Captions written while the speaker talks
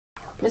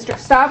Mr.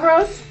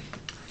 Stavros?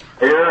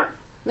 Here.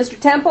 Mr.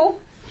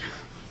 Temple?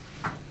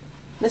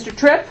 Mr.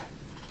 Tripp?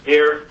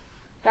 Here.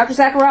 Dr.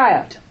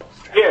 Zachariah?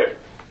 Here.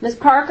 Ms.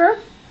 Parker?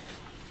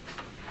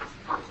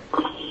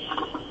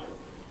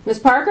 Ms.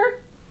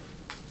 Parker?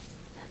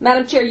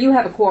 Madam Chair, you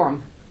have a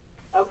quorum.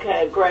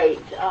 Okay, great.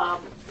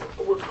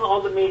 We'll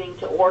call the meeting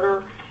to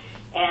order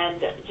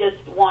and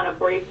just want to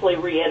briefly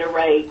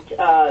reiterate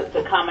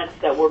the comments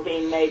that were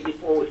being made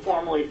before we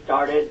formally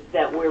started,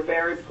 that we're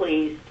very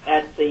pleased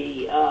at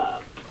the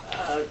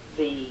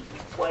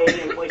way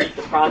in which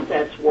the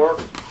process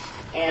worked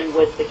and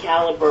with the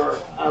caliber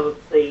of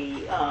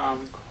the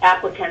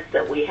applicants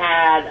that we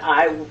had.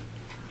 I,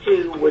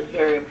 too, was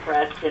very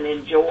impressed and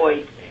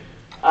enjoyed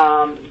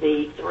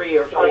the 3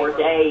 or 4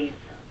 days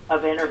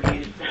of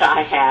interviews that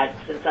I had,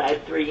 since I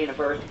had 3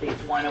 universities,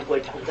 one of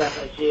which was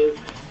FSU.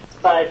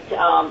 But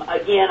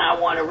again, I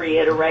want to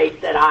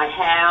reiterate that I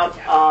have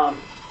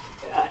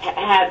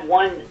had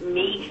one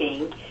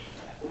meeting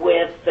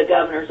with the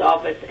governor's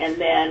office and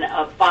then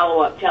a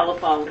follow-up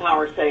telephone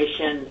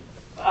conversation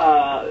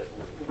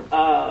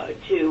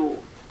to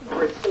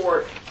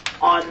report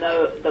on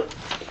the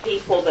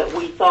people that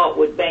we thought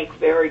would make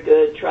very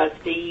good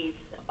trustees,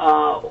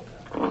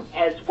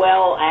 as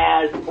well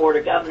as Board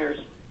of Governors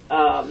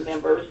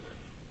members,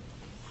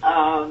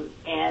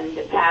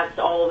 and passed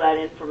all of that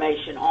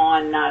information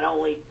on, not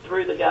only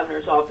through the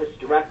governor's office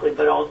directly,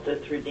 but also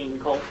through Dean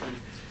Colson.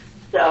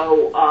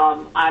 So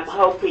I'm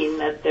hoping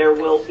that there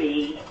will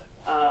be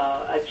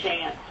a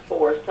chance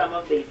for some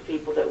of these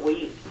people that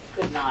we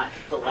could not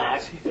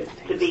select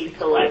to be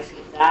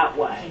selected that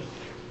way.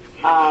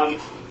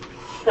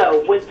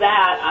 So with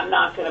that, I'm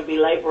not going to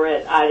belabor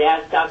it. I'd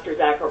ask Dr.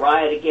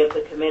 Zachariah to give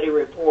the committee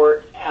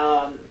report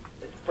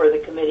for the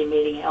committee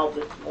meeting held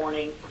this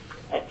morning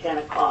at 10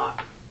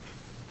 o'clock.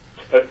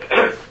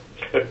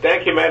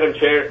 Thank you, Madam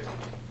Chair.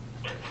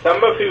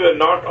 Some of you were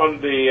not on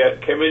the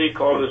committee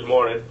call this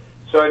morning,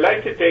 so I'd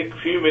like to take a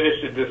few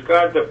minutes to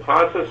describe the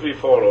process we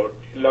followed,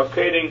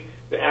 locating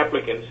the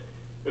applicants,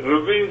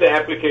 reviewing the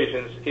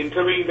applications,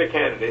 interviewing the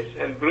candidates,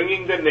 and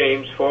bringing the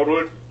names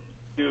forward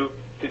to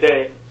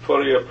today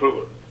for your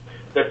approval.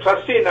 The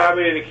Trustee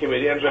Nominating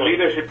Committee, under the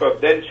leadership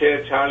of then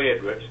Chair Charlie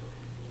Edwards,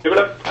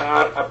 developed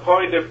our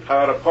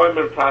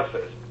appointment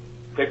process.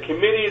 The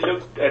committee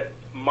looked at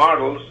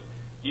models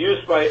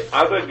used by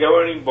other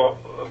governing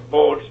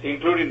boards,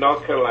 including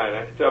North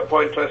Carolina, to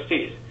appoint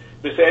trustees.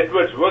 Mr.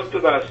 Edwards worked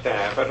with our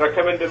staff and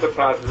recommended the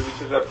process,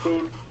 which was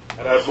approved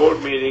at our board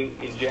meeting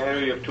in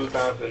January of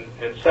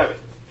 2007.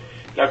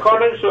 Now,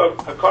 according to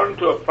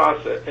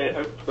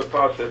the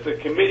process, the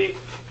committee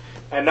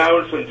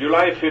announced on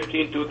July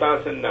 15,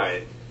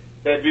 2009,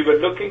 that we were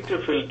looking to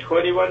fill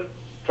 21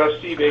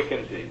 trustee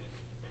vacancies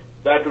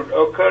that would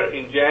occur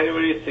in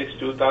January 6,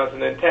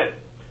 2010.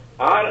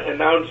 Our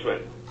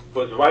announcement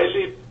was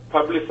widely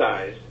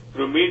publicized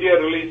through media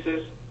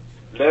releases,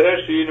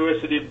 letters to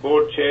university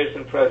board chairs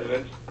and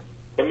presidents,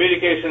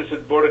 communications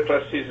with Board of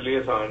Trustees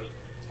liaisons,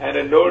 and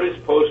a notice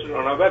posted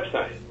on our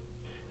website.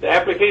 The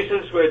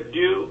applications were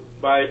due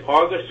by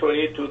August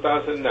 28,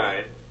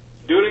 2009.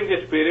 During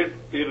this period,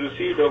 we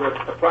received over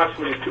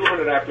approximately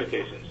 200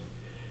 applications.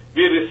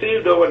 We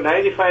received over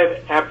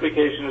 95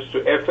 applications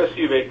to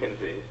FSU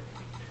vacancies,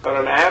 on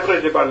an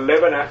average about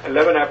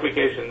 11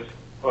 applications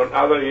on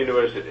other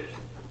universities.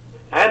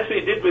 As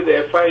we did with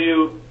the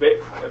FIU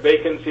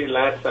vacancy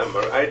last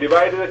summer, I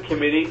divided the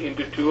committee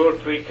into 2 or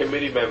 3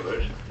 committee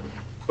members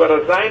who are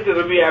assigned to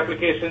review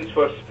applications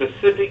for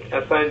specific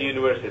assigned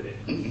universities.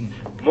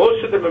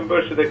 Most of the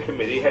members of the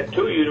committee had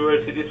 2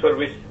 universities for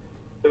which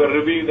they were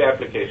reviewing the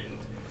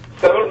applications.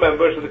 Several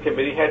members of the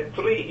committee had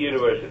 3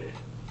 universities.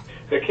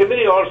 The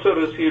committee also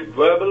received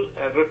verbal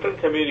and written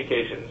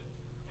communications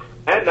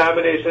and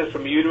nominations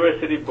from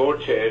university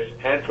board chairs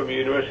and from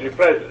university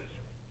presidents.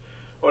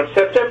 On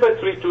September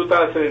 3,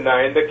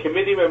 2009, the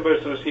committee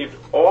members received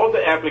all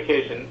the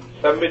applications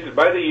submitted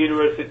by the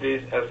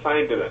universities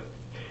assigned to them.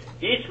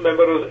 Each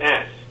member was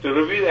asked to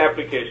review the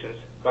applications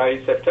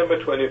by September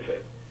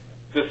 25th,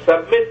 to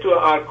submit to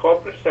our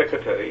corporate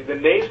secretary the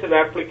names of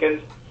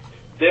applicants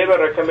they were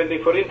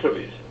recommending for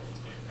interviews.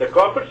 The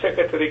corporate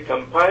secretary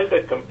compiled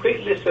a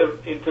complete list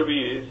of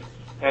interviewees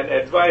and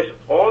advised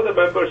all the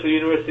members of the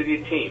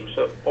university teams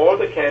of all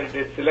the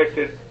candidates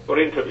selected for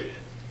interviews.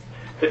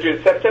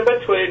 Between September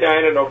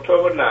 29 and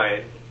October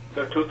 9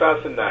 of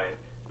 2009,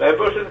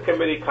 members of the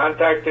committee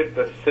contacted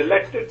the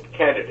selected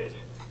candidates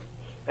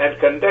and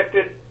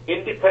conducted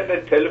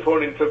independent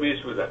telephone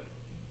interviews with them.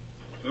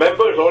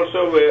 Members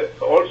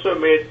also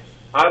made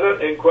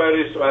other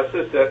inquiries to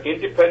assist their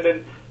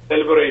independent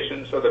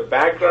deliberations of the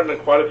background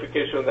and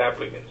qualification of the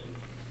applicants.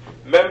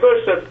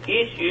 Members of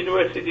each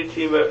university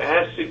team were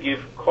asked to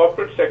give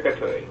corporate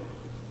secretary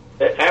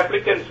the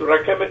applicants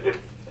recommended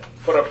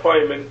for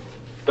appointment to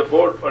the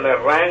board on a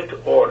ranked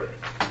order.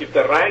 If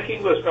the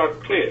ranking was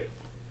not clear,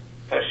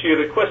 she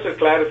requested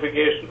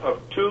clarification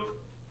of 2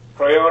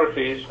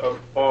 priorities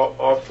of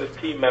the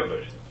team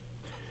members.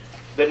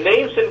 The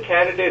names and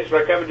candidates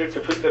recommended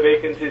to fill the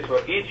vacancies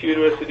for each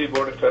university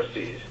board of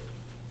trustees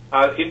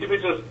are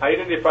individuals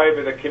identified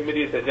with the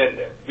committee's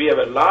agenda. We have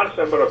a large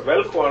number of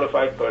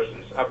well-qualified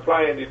persons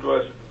apply, and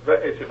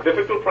it's a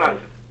difficult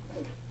process.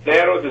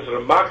 Narrow this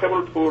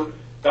remarkable pool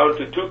down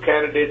to 2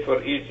 candidates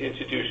for each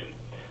institution.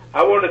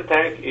 I want to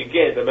thank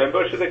again the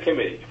members of the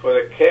committee for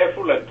the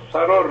careful and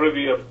thorough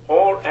review of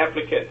all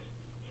applicants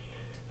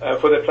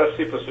for the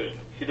trustee position.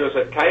 It was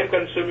a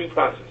time-consuming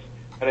process,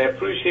 and I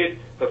appreciate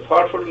the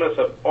thoughtfulness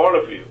of all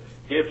of you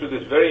here to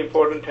this very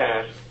important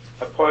task,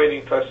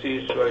 appointing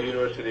trustees to our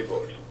university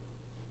boards.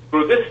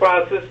 Through this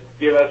process,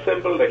 we have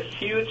assembled a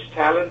huge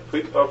talent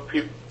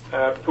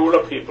pool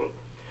of people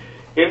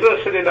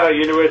interested in our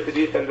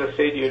universities and the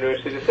state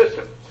university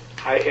system.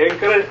 I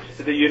encourage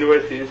the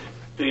universities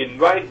to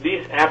invite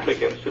these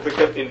applicants to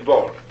become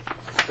involved.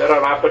 There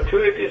are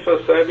opportunities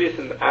for service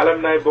in the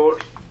alumni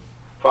boards,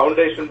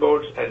 foundation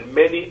boards, and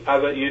many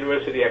other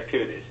university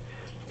activities.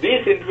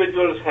 These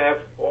individuals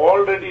have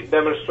already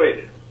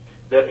demonstrated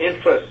their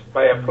interest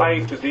by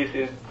applying to these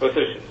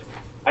positions.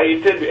 I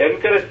intend to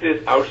encourage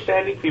these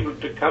outstanding people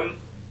to come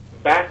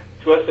back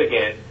to us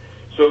again,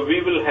 so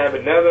we will have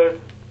another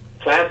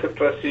class of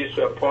trustees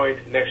to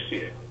appoint next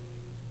year.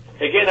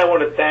 Again, I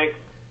want to thank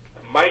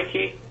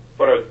Mikey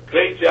for a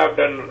great job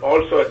done, and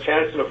also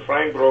Chancellor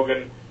Frank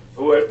Brogan,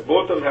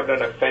 both of them have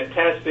done a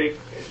fantastic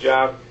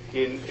job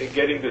in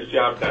getting this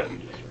job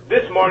done.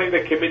 This morning,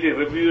 the committee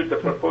reviewed the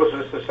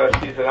proposals to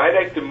trustees, and I'd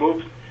like to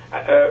move.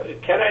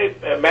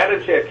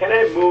 Madam Chair, can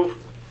I move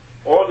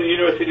all the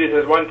universities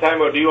at one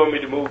time, or do you want me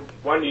to move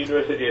one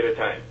university at a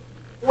time?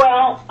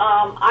 Well,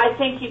 I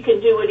think you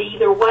can do it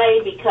either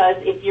way,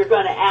 because if you're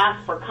going to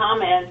ask for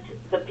comment,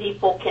 the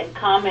people can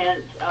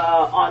comment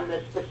on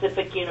the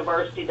specific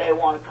university they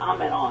want to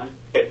comment on.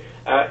 Okay.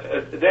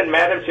 Then,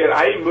 Madam Chair,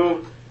 I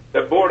move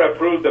the board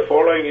approve the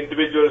following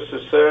individuals to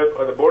serve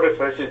on the Board of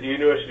Trustees of the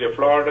University of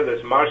Florida.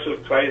 There's Marshall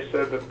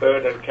Chrysler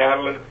III and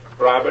Carolyn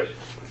Roberts,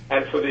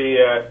 and for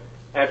the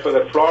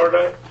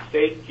Florida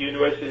State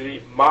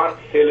University, Mark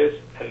Hillis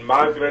and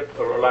Margaret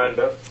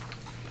Rolando.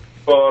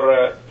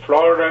 For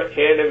Florida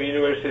A&M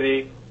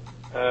University,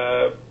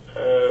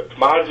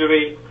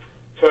 Marjorie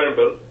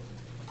Turnbull.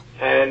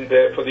 And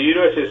for the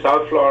University of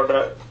South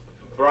Florida,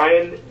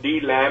 Brian D.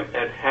 Lamb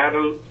and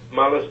Harold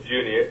Mullis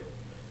Jr.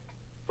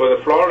 For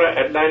the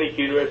Florida Atlantic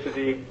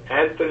University,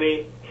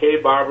 Anthony K.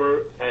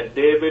 Barber and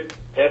David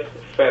S.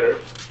 Ferrer.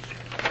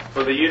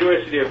 For the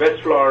University of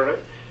West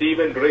Florida,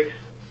 Stephen Ricks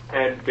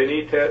and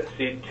Benita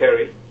C.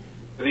 Terry.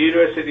 For the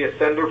University of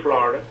Central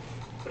Florida,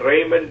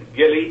 Raymond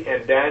Gilly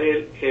and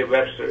Daniel A.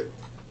 Webster.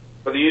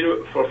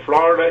 For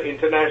Florida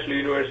International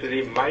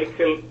University,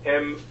 Michael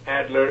M.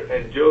 Adler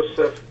and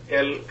Joseph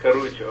L.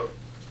 Carucho.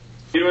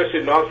 University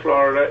of North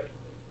Florida,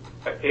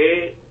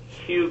 A.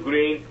 Hugh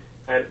Green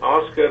and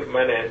Oscar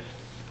Manez.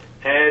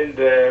 And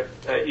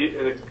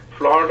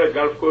Florida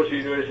Gulf Coast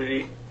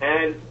University,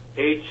 Ann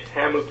H.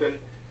 Hamilton,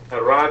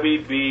 Robbie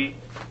B.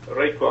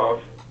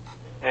 Rakoff,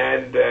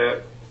 and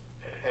as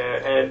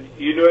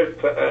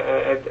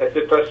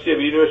a trustee of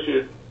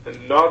University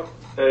of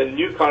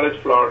New College,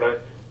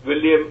 Florida,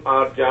 William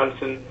R.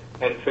 Johnson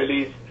and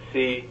Felice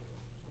C.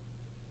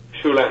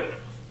 Schulander.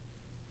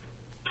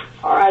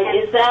 All right.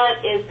 Is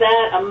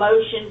that a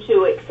motion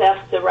to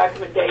accept the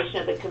recommendation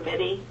of the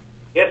committee?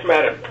 Yes,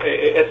 madam.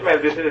 Yes,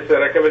 ma'am. This is a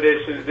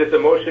recommendation. This is a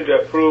motion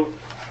to approve,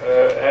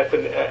 as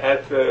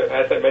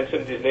I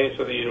mentioned, the names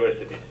for the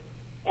universities.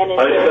 And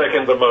I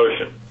second the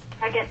motion.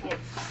 Second.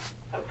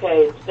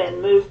 Okay, it's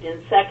been moved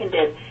and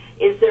seconded.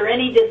 Is there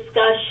any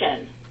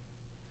discussion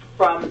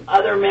from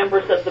other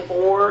members of the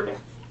board?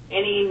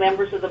 Any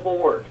members of the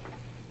board?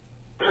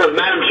 Madam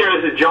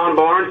Chair, this is John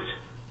Barnes.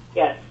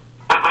 Yes.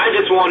 I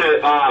just want to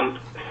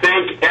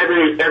thank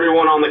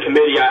everyone on the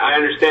committee. I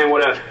understand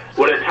what a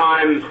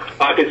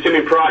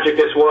time-consuming project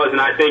this was, and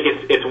I think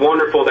it's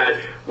wonderful that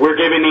we're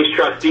giving these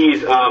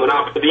trustees,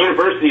 the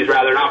universities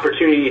rather, an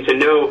opportunity to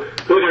know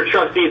who their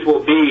trustees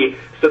will be,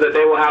 so that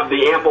they will have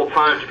the ample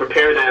time to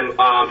prepare them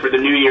for the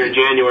new year in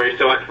January.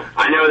 So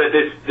I know that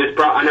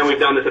I know we've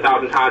done this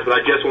 1,000 times, but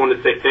I just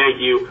wanted to say thank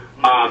you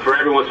for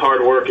everyone's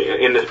hard work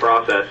in this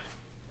process.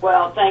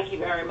 Well, thank you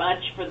very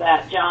much for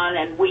that, John.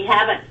 And we've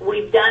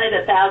done it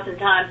 1,000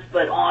 times,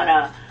 but on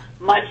a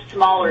much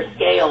smaller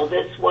scale.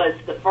 This was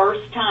the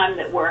first time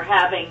that we're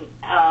having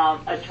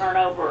a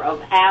turnover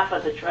of half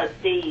of the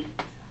trustees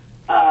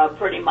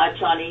pretty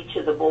much on each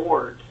of the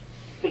boards,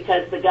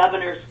 because the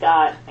governor's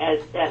got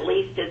at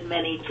least as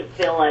many to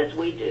fill as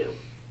we do.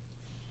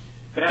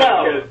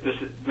 Madam Chair,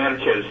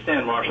 this is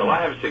Stan Marshall.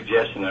 I have a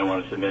suggestion I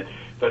want to submit,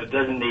 but it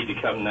doesn't need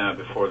to come now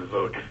before the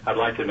vote. I'd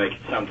like to make it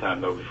sometime,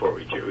 though, before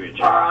we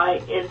adjourn. All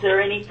right. Is there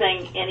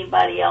anything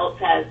anybody else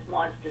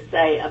wants to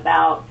say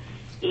about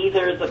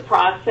either the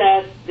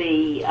process,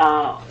 the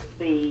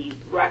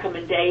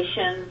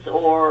recommendations,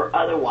 or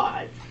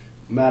otherwise?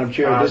 Madam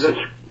Chair, this is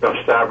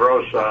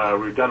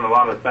Stavros. We've done a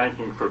lot of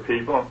thanking for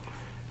people.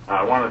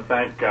 I want to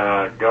thank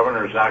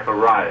Governor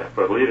Zachariah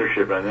for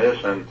leadership in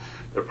this, and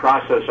the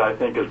process, I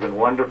think, has been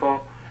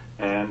wonderful,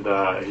 and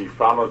he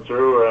followed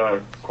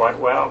through quite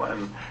well,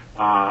 and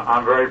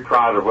I'm very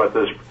proud of what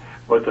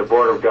what the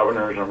Board of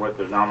Governors and what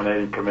the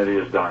nominating committee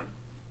has done.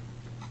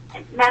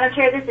 Madam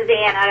Chair, this is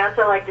Ann. I'd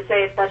also like to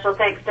say a special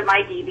thanks to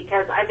Mikey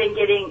because I've been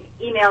getting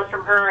emails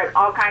from her at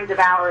all kinds of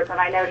hours, and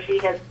I know she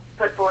has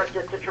put forth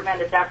just a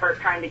tremendous effort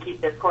trying to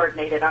keep this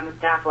coordinated on the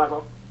staff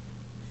level.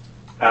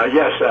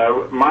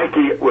 Yes,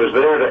 Mikey was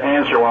there to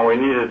answer when we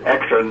needed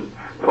extra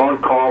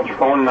phone calls,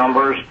 phone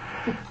numbers.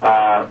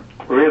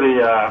 Really,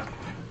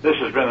 this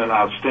has been an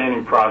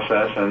outstanding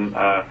process, and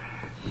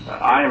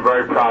I am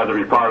very proud to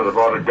be part of the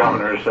Board of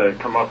Governors to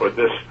come up with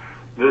this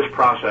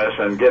process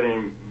and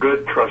getting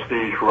good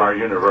trustees for our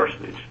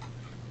universities.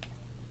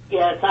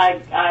 Yes,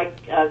 I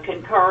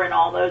concur in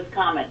all those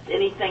comments.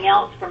 Anything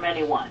else from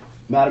anyone?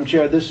 Madam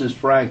Chair, this is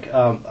Frank.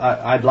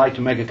 I'd like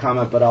to make a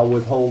comment, but I'll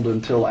withhold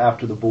until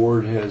after the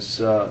board has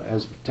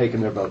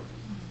taken their vote.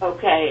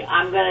 Okay,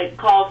 I'm going to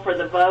call for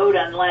the vote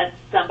unless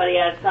somebody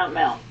has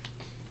something else.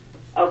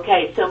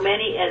 Okay, so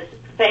many as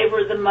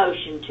favor the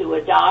motion to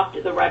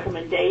adopt the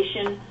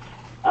recommendation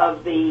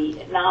of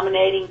the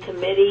nominating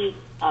committee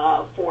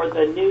for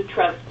the new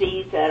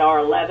trustees at our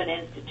 11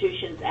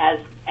 institutions as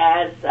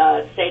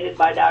stated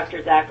by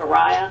Dr.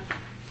 Zachariah,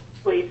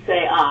 please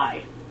say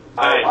aye.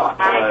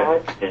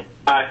 Aye.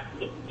 Aye.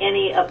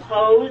 Any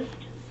opposed?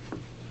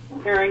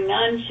 Hearing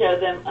none, show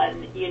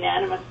them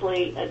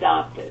unanimously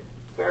adopted.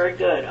 Very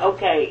good.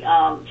 Okay,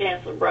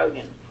 Chancellor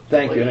Brogan.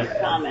 Thank you.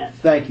 Comments?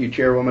 Thank you,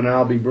 Chairwoman.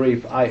 I'll be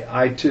brief.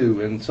 I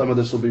too, and some of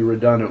this will be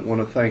redundant, want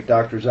to thank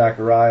Dr.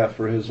 Zachariah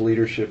for his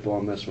leadership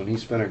on this one. He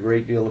spent a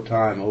great deal of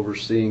time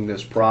overseeing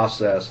this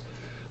process.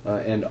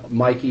 And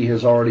Mikey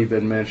has already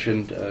been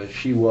mentioned.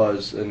 She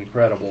was an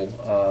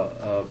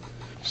incredible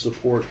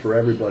support for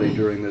everybody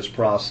during this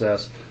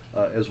process,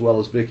 as well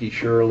as Vicki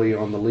Shirley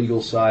on the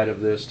legal side of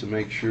this to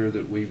make sure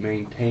that we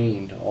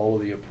maintained all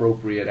of the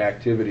appropriate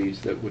activities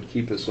that would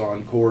keep us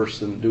on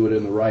course and do it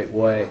in the right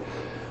way.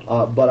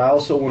 But I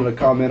also wanted to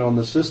comment on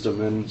the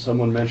system, and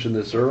someone mentioned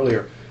this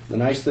earlier. The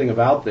nice thing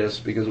about this,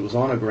 because it was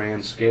on a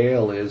grand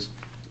scale, is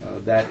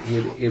that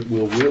it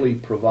will really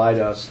provide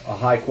us a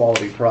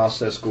high-quality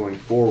process going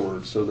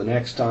forward. So the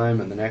next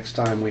time and the next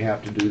time we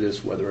have to do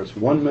this, whether it's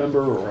one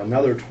member or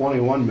another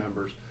 21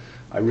 members,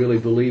 I really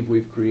believe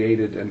we've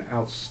created an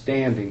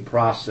outstanding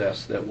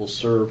process that will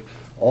serve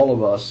all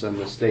of us and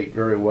the state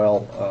very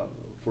well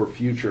for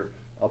future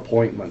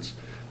appointments.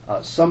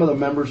 Some of the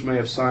members may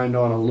have signed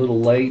on a little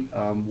late.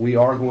 We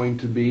are going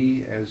to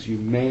be, as you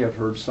may have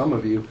heard, some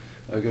of you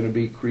are going to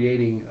be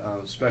creating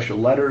special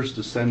letters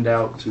to send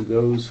out to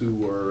those who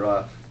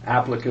were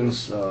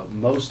applicants.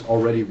 Most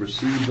already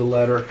received the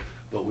letter,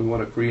 but we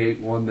want to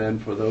create one then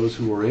for those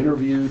who were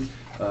interviewed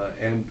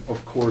and,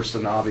 of course,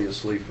 and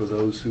obviously for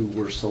those who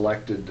were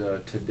selected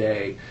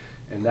today.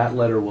 And that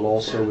letter will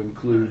also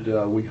include,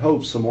 we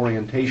hope, some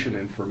orientation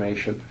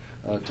information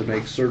to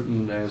make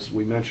certain, as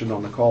we mentioned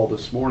on the call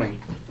this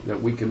morning, that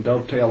we can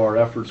dovetail our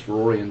efforts for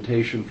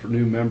orientation for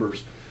new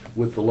members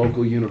with the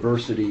local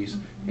universities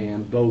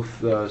and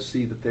both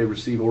see that they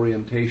receive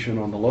orientation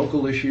on the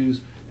local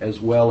issues as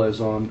well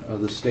as on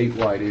the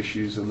statewide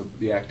issues and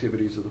the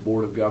activities of the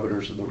Board of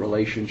Governors and the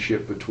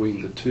relationship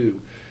between the two.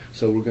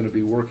 So we're going to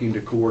be working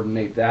to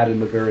coordinate that in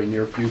the very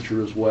near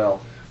future as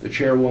well. The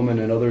chairwoman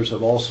and others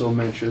have also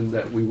mentioned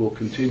that we will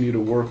continue to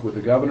work with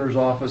the governor's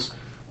office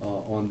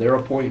on their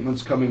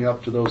appointments coming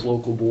up to those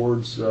local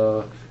boards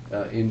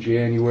in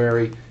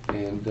January,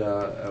 and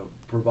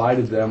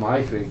provided them,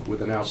 I think,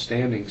 with an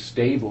outstanding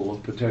stable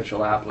of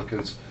potential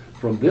applicants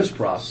from this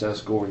process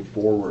going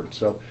forward.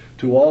 So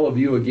to all of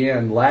you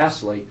again,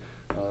 lastly,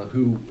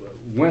 who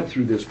went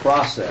through this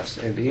process,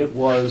 and it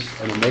was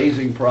an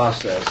amazing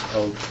process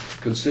of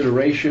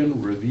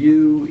consideration,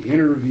 review,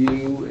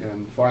 interview,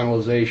 and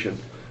finalization.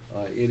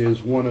 It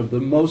is one of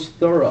the most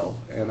thorough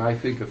and I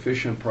think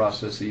efficient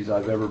processes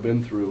I've ever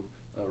been through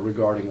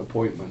regarding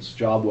appointments.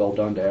 Job well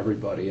done to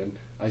everybody, and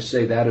I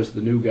say that as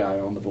the new guy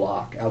on the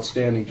block.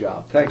 Outstanding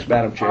job. Thanks,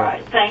 Madam Chair. All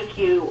right, thank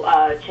you,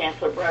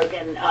 Chancellor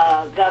Brogan.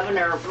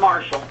 Governor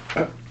Marshall.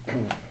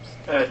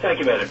 Thank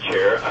you, Madam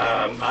Chair.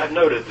 I've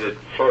noted that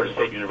Florida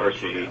State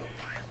University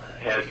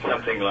had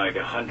something like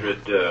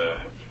 100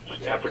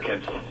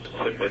 applicants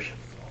submit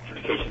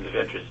indications of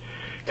interest.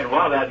 And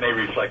while that may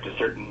reflect a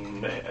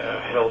certain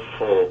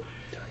healthful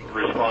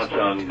response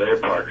on their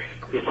part,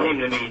 it seemed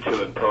to me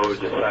to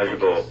impose a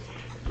sizable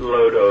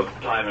load of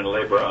time and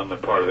labor on the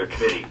part of the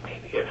committee.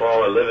 If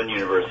all 11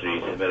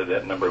 universities submitted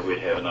that number, we'd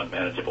have an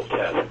unmanageable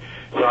task.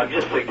 So I'm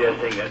just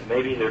suggesting that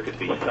maybe there could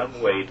be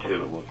some way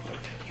to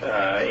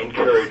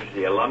encourage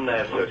the Alumni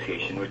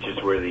Association, which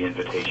is where the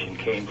invitation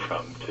came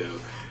from,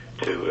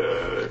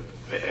 to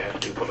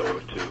ask people to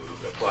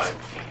apply.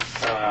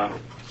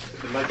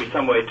 There might be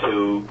some way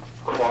to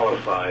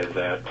qualify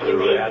that. You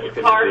mean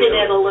to target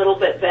it a little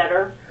bit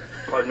better?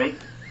 Pardon me?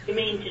 You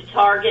mean to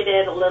target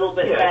it a little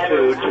bit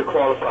better? Yeah, to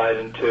qualify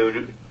them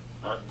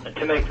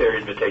to make their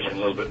invitation a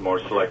little bit more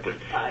selective.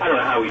 I don't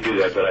know how we do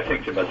that, but I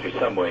think there must be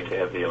some way to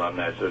have the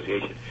Alumni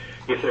Association,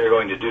 if they're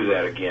going to do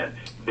that again,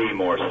 be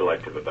more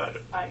selective about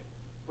it.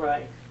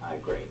 Right, I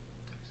agree.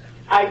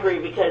 I agree,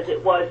 because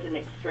it was an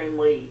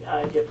extremely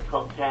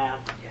difficult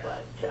task,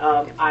 but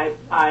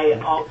I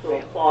also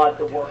applaud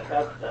the work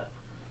of the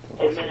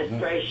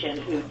administration,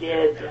 who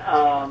did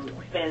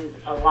spend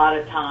a lot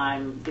of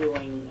time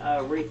doing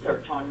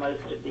research on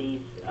most of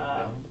these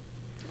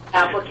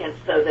applicants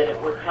so that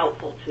it was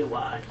helpful to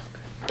us.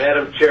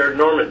 Madam Chair,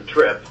 Norman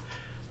Tripp.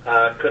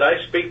 Could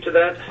I speak to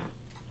that?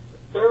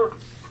 Sure.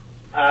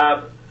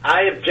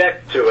 I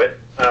object to it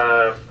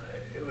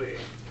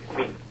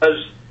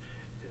because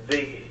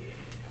the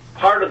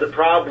part of the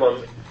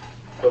problem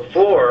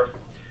before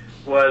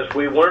was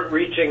we weren't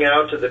reaching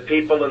out to the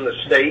people in the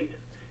state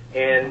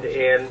and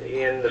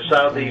in the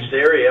southeast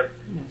area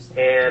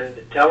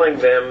and telling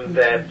them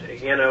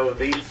that, you know,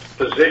 these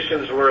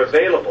positions were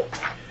available.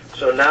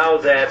 So now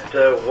that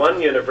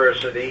one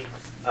university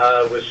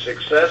was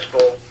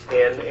successful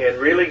in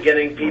really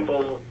getting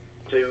people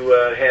to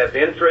have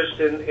interest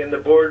in the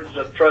boards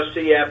of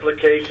trustee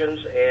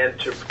applications and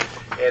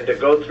to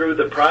go through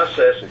the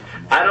process,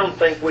 I don't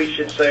think we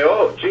should say,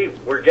 oh, gee,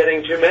 we're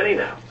getting too many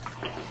now.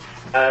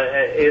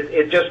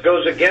 It just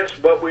goes against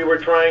what we were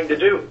trying to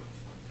do.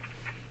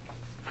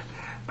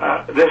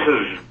 This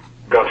is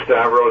Gus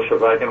Stavros.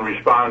 If I can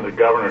respond to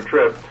Governor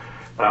Tripp,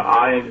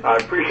 I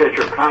appreciate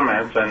your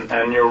comments,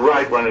 and you're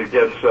right when it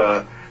gets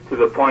to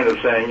the point of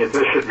saying that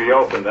this should be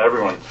open to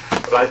everyone.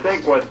 But I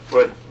think what's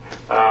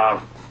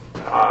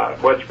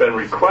been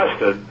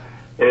requested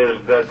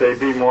is that they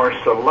be more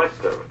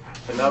selective.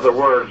 In other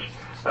words,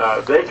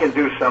 they can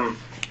do some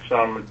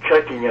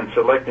checking and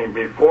selecting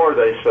before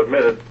they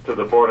submit it to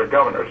the Board of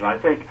Governors. And I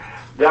think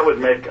that would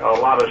make a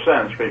lot of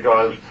sense,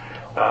 because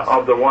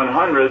of the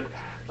 100,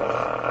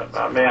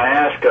 may I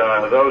ask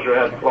those who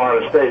had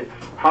Florida State,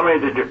 how many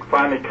did you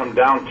finally come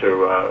down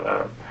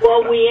to?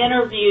 Well, we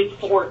interviewed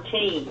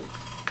 14.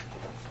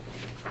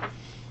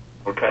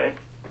 Okay.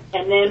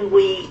 And then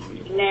we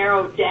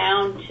narrowed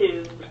down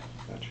to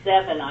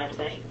 7, I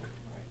think.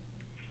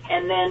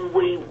 And then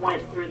we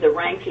went through the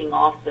ranking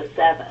off the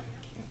 7.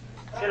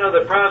 You know,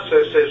 the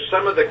process is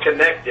some of the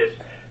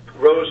connected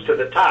rose to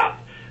the top,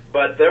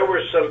 but there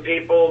were some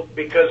people,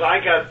 because I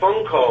got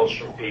phone calls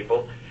from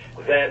people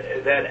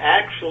that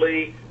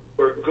actually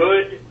were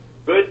good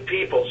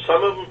people,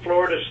 some of them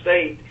Florida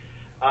State,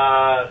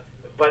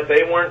 but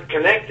they weren't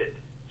connected.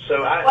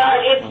 So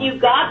if you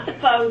got the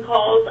phone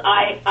calls,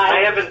 I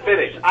haven't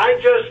finished. I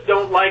just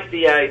don't like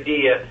the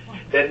idea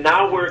that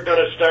now we're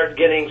going to start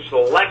getting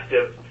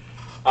selective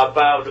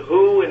about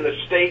who in the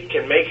state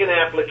can make an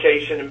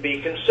application and be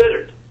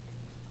considered.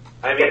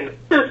 I mean,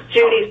 this is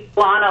Judy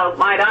Solano.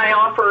 Might I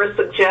offer a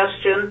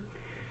suggestion?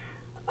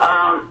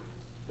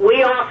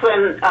 We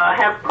often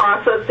have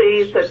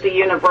processes at the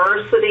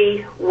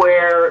university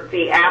where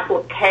the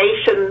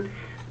application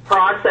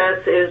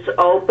process is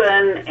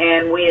open,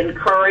 and we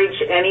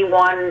encourage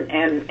anyone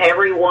and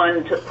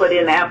everyone to put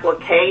in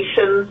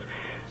applications.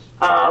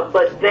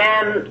 But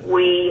then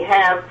we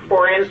have,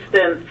 for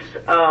instance,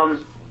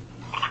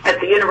 at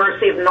the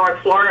University of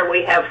North Florida,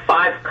 we have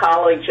 5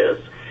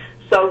 colleges.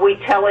 So we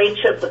tell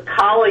each of the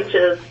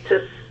colleges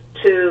to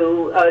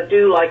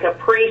do like a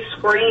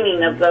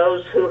pre-screening of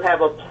those who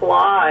have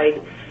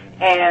applied.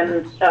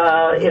 And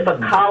if a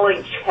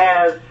college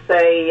has,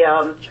 say,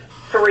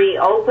 3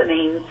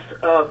 openings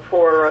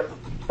for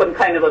some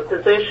kind of a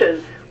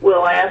position,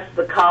 we'll ask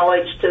the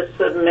college to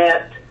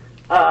submit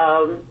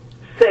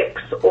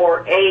 6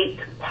 or 8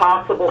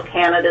 possible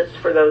candidates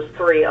for those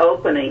 3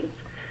 openings.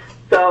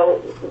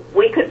 So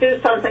we could do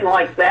something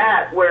like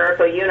that, where if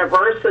a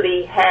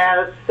university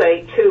has,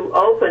 say, 2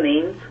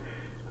 openings,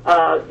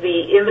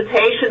 the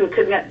invitation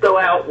could go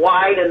out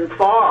wide and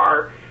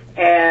far,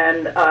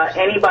 and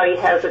anybody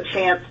has a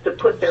chance to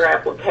put their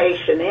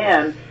application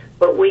in.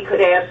 But we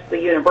could ask the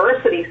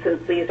university,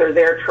 since these are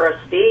their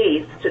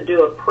trustees, to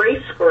do a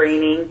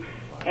pre-screening,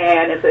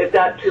 and if they've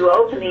got 2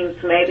 openings,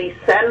 maybe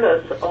send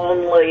us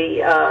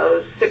only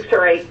 6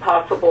 or 8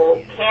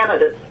 possible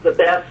candidates, the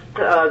best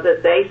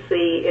that they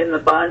see in the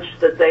bunch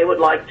that they would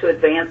like to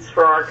advance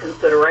for our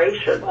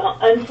consideration. Well,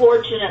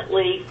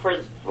 unfortunately,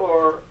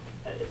 for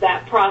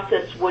that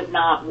process would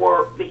not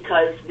work,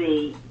 because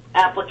the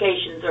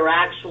applications are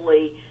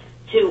actually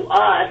to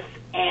us,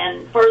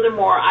 and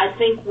furthermore, I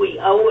think we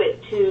owe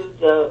it to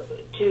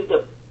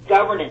the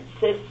governance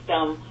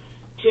system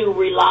to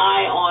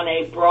rely on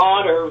a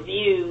broader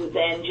view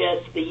than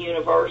just the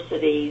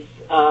university's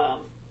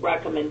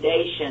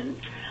recommendations.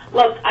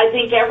 Look, I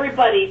think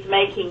everybody's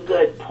making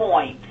good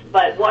points,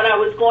 but what I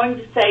was going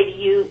to say to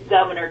you,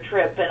 Governor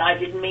Tripp, and I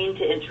didn't mean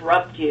to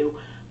interrupt you,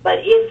 but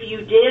if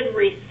you did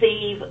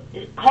receive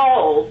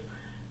calls,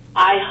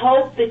 I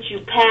hope that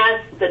you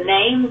pass the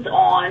names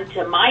on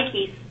to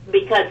Mikey,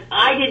 because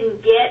I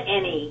didn't get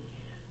any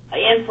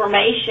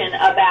information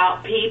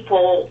about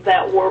people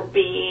that were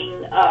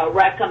being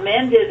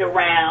recommended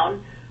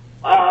around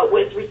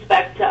with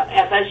respect to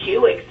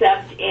FSU,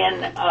 except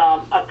in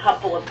a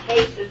couple of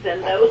cases,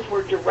 and those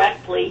were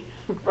directly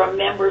from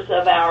members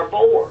of our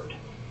board.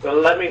 Well,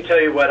 let me tell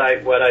you what I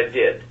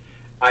did.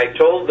 I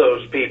told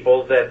those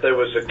people that there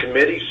was a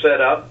committee set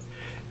up,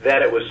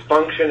 that it was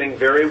functioning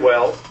very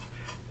well,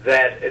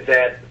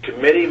 that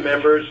committee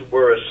members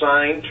were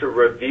assigned to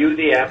review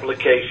the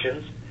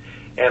applications,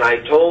 and I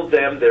told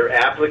them their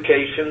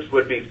applications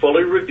would be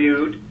fully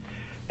reviewed,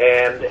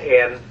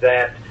 and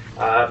that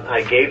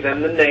I gave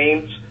them the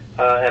names,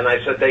 and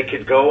I said they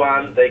could go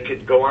on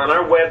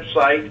our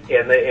website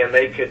and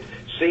they could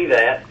see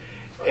that,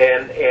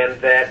 and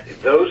that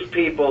those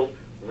people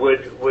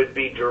would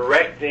be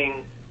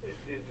directing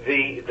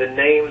the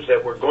names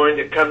that were going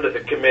to come to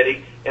the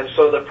committee, and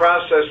so the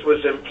process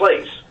was in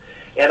place.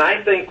 And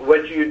I think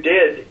what you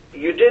did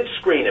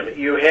screen them.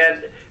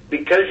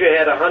 Because you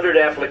had 100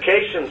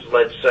 applications,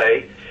 let's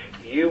say,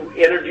 you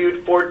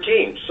interviewed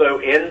 14. So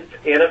in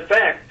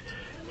effect,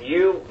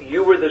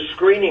 you were the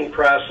screening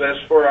process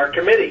for our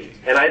committee,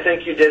 and I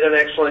think you did an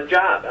excellent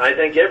job. I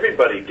think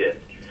everybody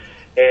did,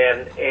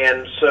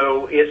 and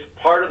so it's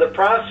part of the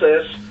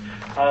process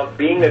of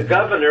being a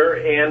governor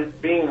and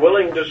being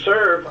willing to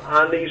serve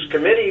on these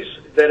committees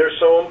that are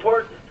so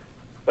important.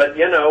 But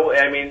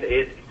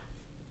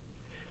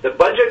the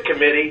budget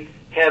committee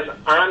has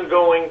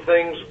ongoing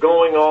things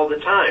going all the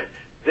time.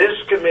 This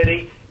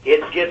committee,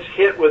 it gets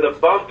hit with a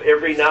bump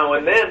every now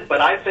and then, but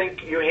I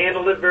think you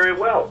handled it very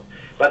well.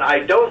 But I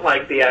don't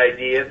like the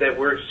idea that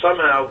we're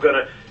somehow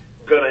going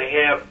to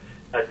have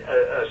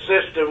a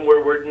system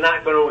where we're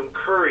not going to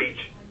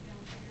encourage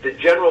the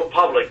general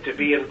public to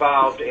be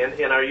involved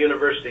in our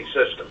university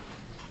system.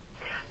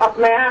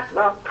 May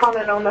I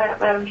comment on that,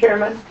 Madam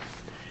Chairman?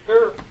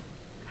 Sure.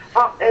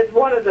 As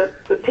one of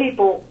the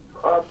people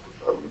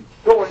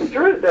going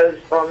through those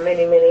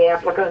many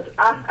applicants,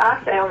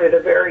 I found it a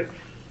very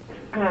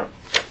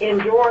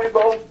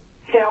enjoyable,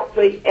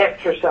 healthy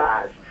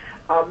exercise.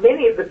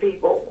 Many of the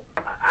people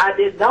I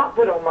did not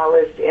put on my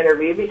list to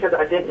interview because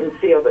I didn't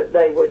feel that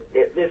they would,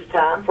 at this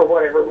time, for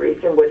whatever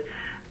reason,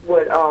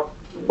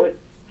 would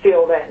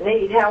feel that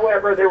need.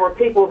 However, there were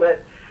people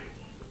that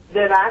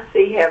I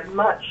see have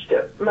much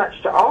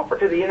to offer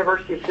to the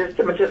university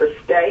system and to the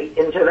state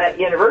and to that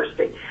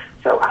university.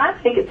 So I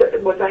think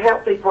it was a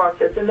healthy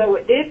process, and though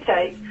it did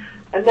take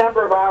a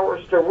number of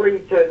hours to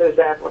read through those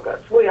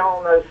applicants, we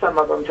all know some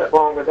of them took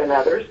longer than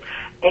others,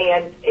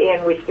 and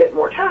we spent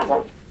more time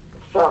on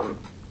some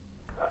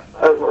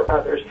over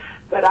others.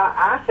 But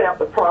I felt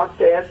the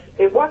process,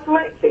 it was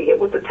lengthy, it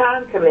was a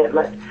time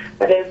commitment,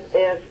 but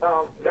as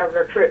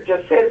Governor Tripp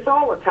just said, it's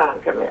all a time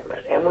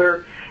commitment, and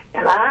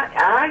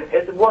I,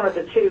 as one of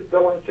the two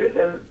going through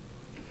them,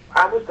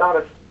 I was not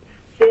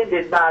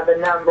offended by the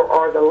number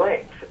or the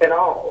length at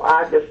all.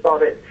 I just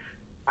thought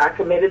I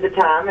committed the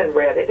time and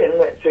read it and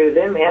went through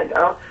them,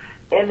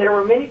 and there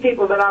were many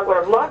people that I would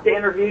have loved to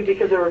interview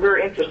because they were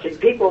very interesting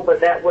people, but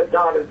that would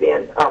not have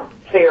been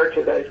fair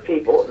to those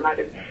people. It might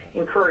have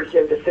encouraged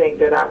them to think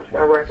that I was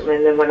going to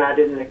recommend them when I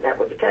didn't think that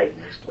was the case.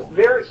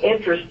 Very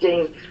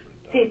interesting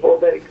people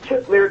that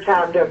took their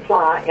time to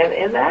apply,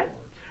 and that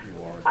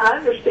I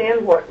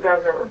understand what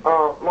Governor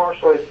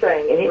Marshall is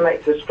saying, and he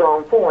makes a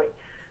strong point.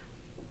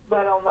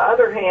 But on the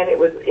other hand, it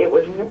was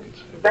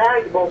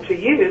valuable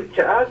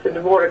to us, and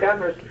the Board of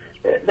Governors,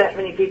 that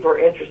many people are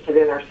interested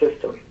in our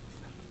system.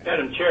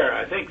 Madam Chair,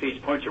 I think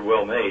these points are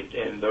well made,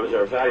 and those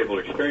are valuable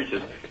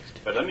experiences.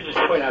 But let me just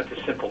point out the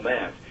simple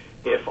math.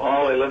 If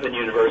all 11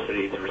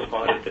 universities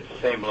responded at the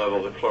same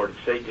level that Florida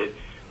State did,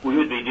 we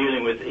would be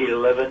dealing with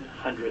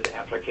 1,100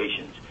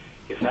 applications.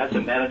 If that's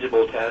a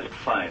manageable task,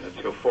 fine,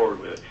 let's go forward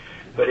with it.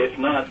 But if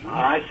not,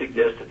 I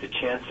suggest that the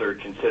Chancellor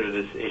consider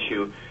this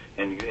issue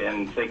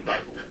and think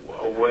about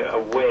a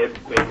way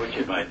in which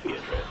it might be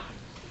addressed.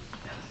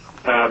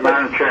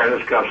 Madam Chair,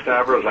 this is Gus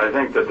Stavros. I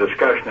think the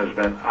discussion has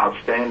been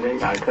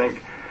outstanding. I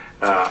think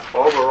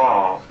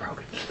overall,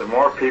 the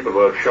more people who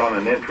have shown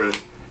an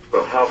interest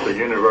will help the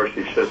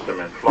university system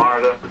in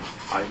Florida.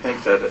 I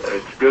think that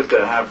it's good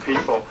to have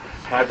people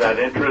have that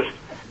interest,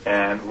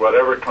 and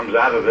whatever comes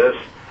out of this,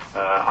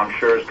 I'm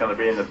sure is going to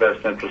be in the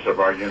best interest of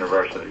our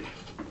universities.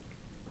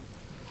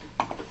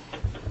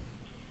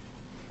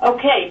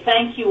 Okay,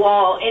 thank you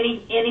all.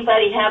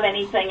 Anybody have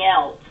anything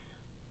else?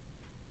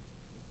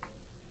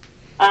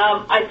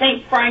 I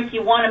think, Frank,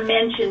 you want to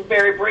mention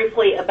very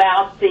briefly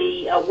about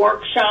the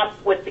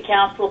workshop with the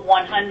Council of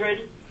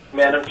 100.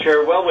 Madam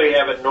Chair, well, we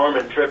have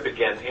Norman Tripp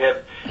again.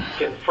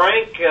 Can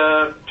Frank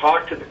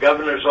talk to the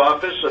governor's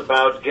office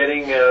about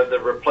getting the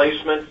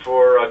replacement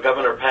for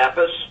Governor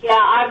Pappas? Yeah,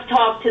 I've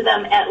talked to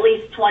them at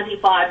least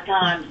 25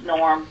 times,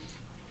 Norm.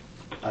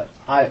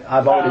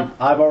 I've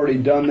already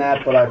done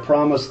that, but I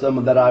promised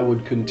them that I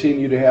would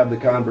continue to have the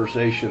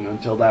conversation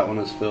until that one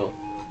is filled.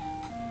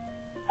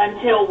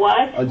 Until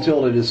what?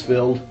 Until it is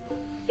filled.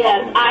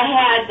 Yes, I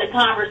had the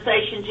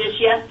conversation just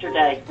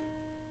yesterday.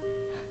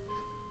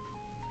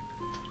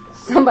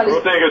 I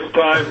think it's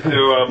time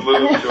to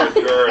move to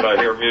adjourn. I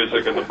hear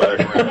music in the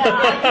background. Yeah,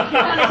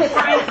 I just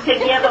wanted Frank to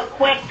give a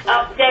quick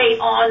update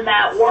on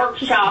that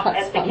workshop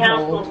at the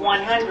Council of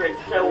 100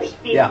 so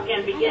people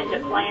can begin to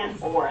plan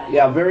for it.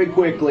 Yeah, very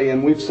quickly,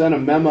 and we've sent a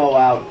memo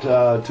out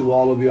to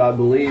all of you, I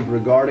believe,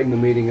 regarding the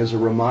meeting as a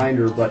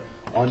reminder, but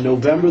on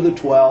November the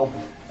 12th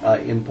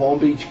in Palm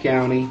Beach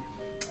County,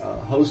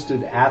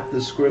 hosted at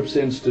the Scripps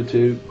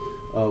Institute,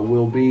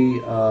 will be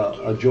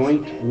a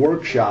joint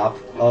workshop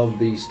of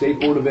the State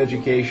Board of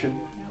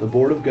Education, the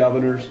Board of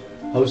Governors,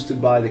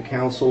 hosted by the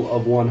Council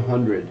of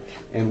 100.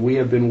 And we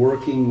have been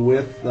working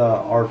with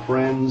our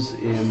friends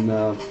in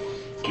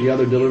the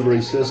other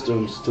delivery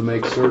systems to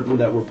make certain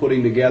that we're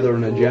putting together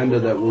an agenda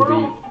that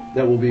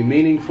will be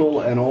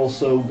meaningful and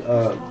also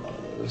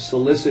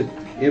solicit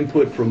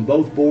input from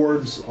both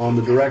boards on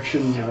the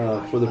direction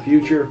for the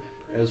future,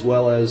 as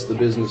well as the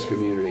business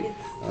community.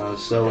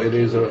 So it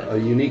is a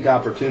unique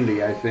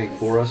opportunity, I think,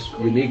 for us,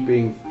 unique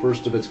being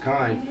first of its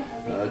kind,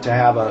 to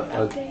have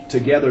a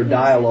together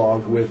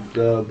dialogue with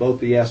both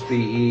the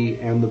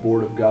SBE and the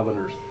Board of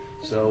Governors.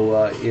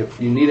 So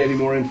if you need any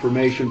more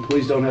information,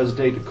 please don't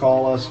hesitate to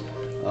call us,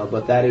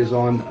 but that is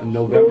on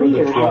November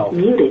the 12th.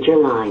 Muted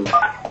your line.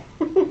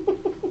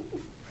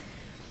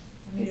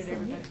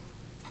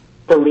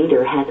 The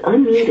leader has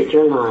unmuted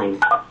your line.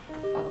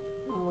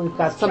 Oh, we've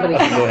got somebody.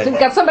 We've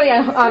got somebody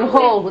on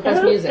hold with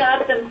this music.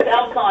 Got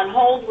themselves on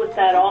hold with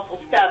that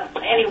awful stuff.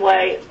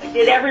 Anyway,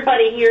 did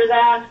everybody hear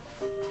that?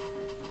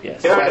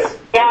 Yes.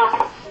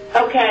 Yeah.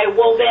 Okay.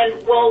 Well, then,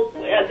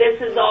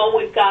 this is all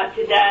we've got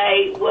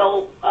today.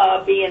 We'll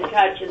be in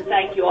touch, and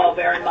thank you all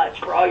very much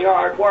for all your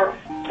hard work.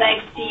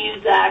 Thanks to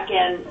you, Zach,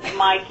 and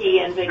Mikey,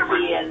 and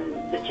Vicki,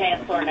 and the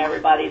Chancellor, and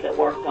everybody that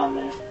worked on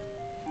this.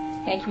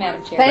 Thank you,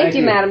 Madam Chair. Thank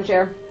you, Madam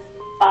Chair.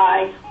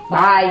 Bye.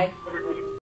 Bye.